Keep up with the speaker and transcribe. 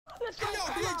let's go. Yo,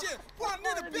 DJ, put a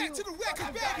nigga back to the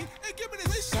record, baby, and give me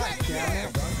this swag.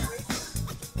 Yeah.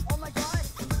 Oh my god.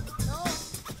 No.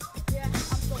 Yeah, I'm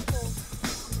so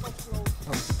close. I'm so close.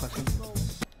 Oh, pushing.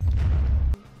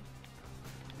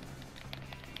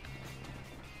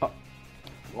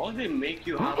 Why did it make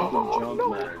you have to jump, no.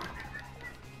 man?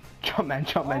 Jump, man,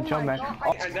 jump, man, jump, man.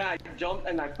 Oh, and then I jumped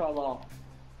and I fell off.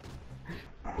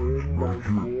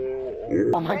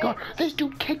 Oh my god, this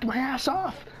dude kicked my ass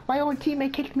off. My own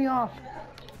teammate kicked me off.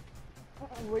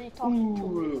 What are you talking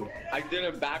to? I did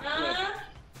a backflip.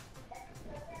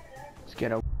 Let's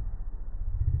get over.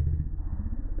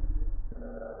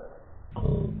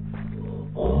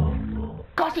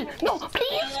 Gossy, no,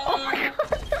 please! Oh my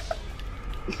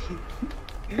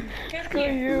god! Screw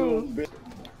you!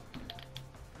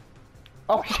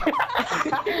 Oh shit!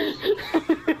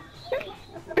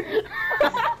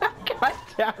 God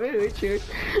damn it, Richard!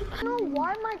 I don't know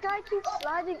why my guy keeps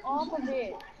sliding off of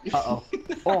it. Uh oh.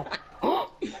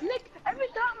 Oh! Look, every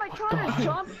time I try to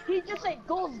jump, he just like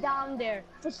goes down there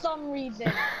for some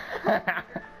reason.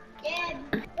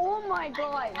 Oh my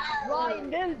god, Ryan,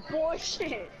 this is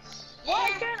bullshit. Why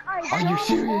can't I Are you jump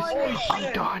serious? on it?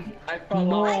 I'm done. I fell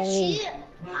No. off.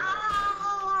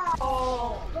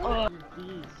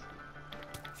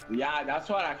 Yeah, that's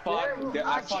what I thought.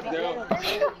 I thought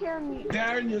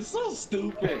Darren, you're so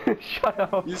stupid. Shut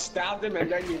up. You stabbed him and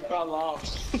then you fell off.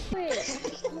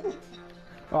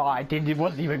 Oh, I didn't. It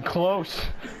wasn't even close.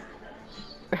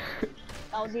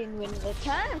 I didn't win the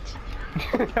tent.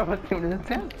 That wasn't even an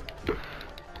attempt.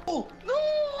 Oh no!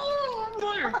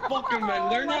 Motherfucking man,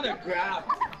 learn how to grab.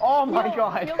 Oh my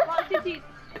god. Yo,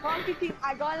 quantity,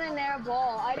 I got an air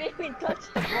ball. I didn't even touch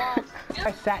the ball.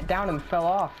 I sat down and fell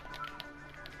off.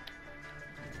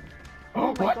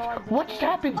 Oh my what? God, What just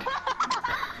happened?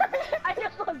 I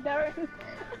just saw Darren.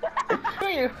 Who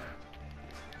are you?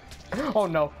 Oh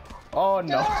no. Oh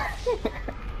no.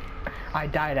 I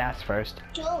died ass first.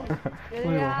 Yeah, this is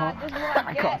what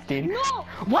I got in. No!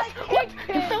 What? I What? kicked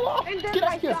You him, fell off! and then Get I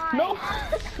out here! died. No!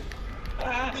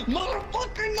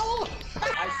 Motherfucker, no!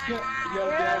 Yo,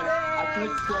 Darren, I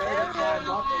clicked square to climb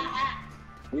up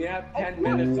and we have 10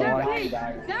 minutes What? of Darren,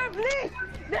 dying. Darren, please!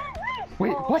 Darren, please!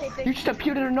 Wait, Oh, what? okay, You just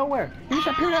appeared out of nowhere! You just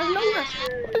appeared out of nowhere!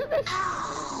 What is this?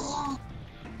 Oh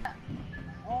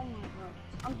my god.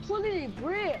 I'm totally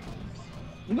brick.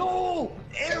 No!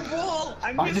 Air ball!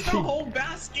 I missed the whole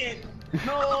basket!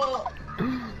 No!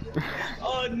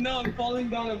 Oh no, I'm falling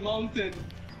down a mountain.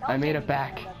 I made it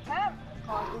back.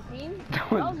 Oh,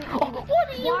 what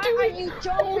are you Why doing? are you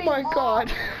jumping Oh my off?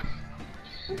 god!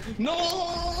 No!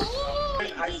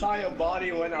 I saw your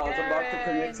body when I was about to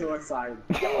commit suicide.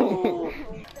 Let's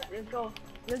go.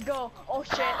 Let's go. Oh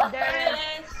shit, Darren.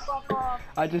 Fuck off.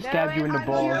 I just stabbed you in the Darren,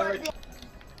 balls. I'm here.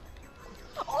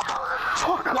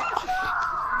 Fuck off!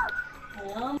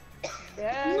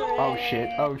 Darren. Oh shit,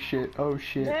 oh shit, oh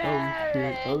shit, oh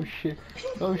shit, oh shit,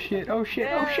 oh shit, oh shit,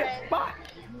 oh shit. Bye!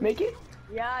 Make it?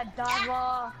 Yeah,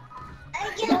 Dava.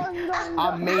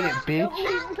 I made it, bitch.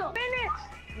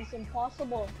 It's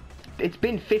impossible. It's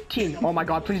been 15. Oh my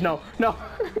god, please no. No.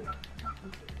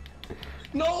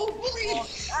 No,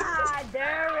 please! Ah,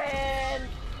 Darren.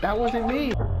 That wasn't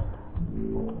me.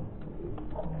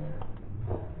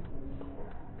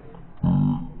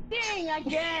 Ding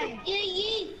again.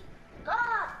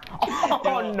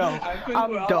 Oh no,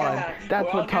 I'm done. That's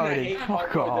retarded.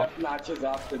 Fuck off. Matches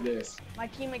after this. My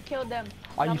teammate killed them.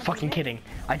 Are you fucking kidding?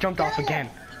 I jumped off again.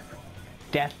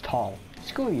 Death tall.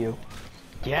 Screw you.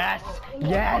 Yes!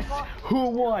 Yes! Who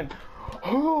won?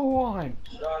 Who won?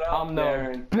 Shut up, I'm the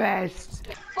Darren. best.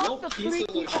 No Fuck the pieces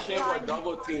people of shit were behind you.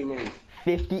 double teaming.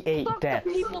 58 Fuck the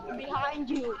deaths. people behind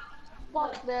you.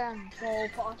 Fuck them. Go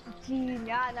fuck the team.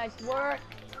 Yeah, nice work.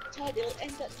 Title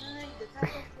end the time. The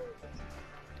title.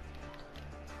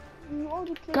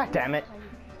 God damn it.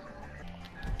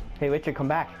 Hey Richard, come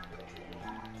back.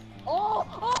 Oh!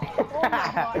 Oh! Oh my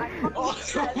god. I Oh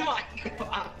fucking my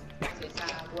god!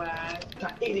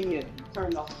 Stop eating it.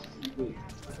 Turn off the TV.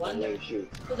 One day shoot.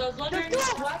 Let's go! Come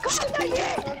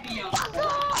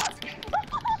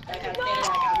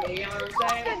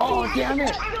on, Oh damn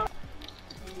it!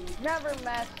 Never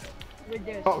mess with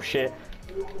this. Oh shit.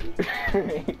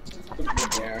 Darren.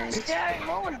 Darren,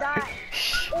 no one died.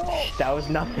 Oh, That was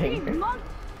nothing. these monkeys.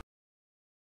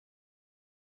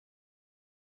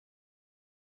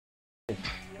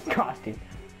 Costume.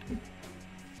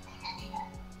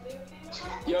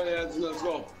 Yo, let's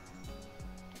go.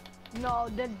 No,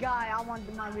 that guy, I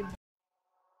want my revenge.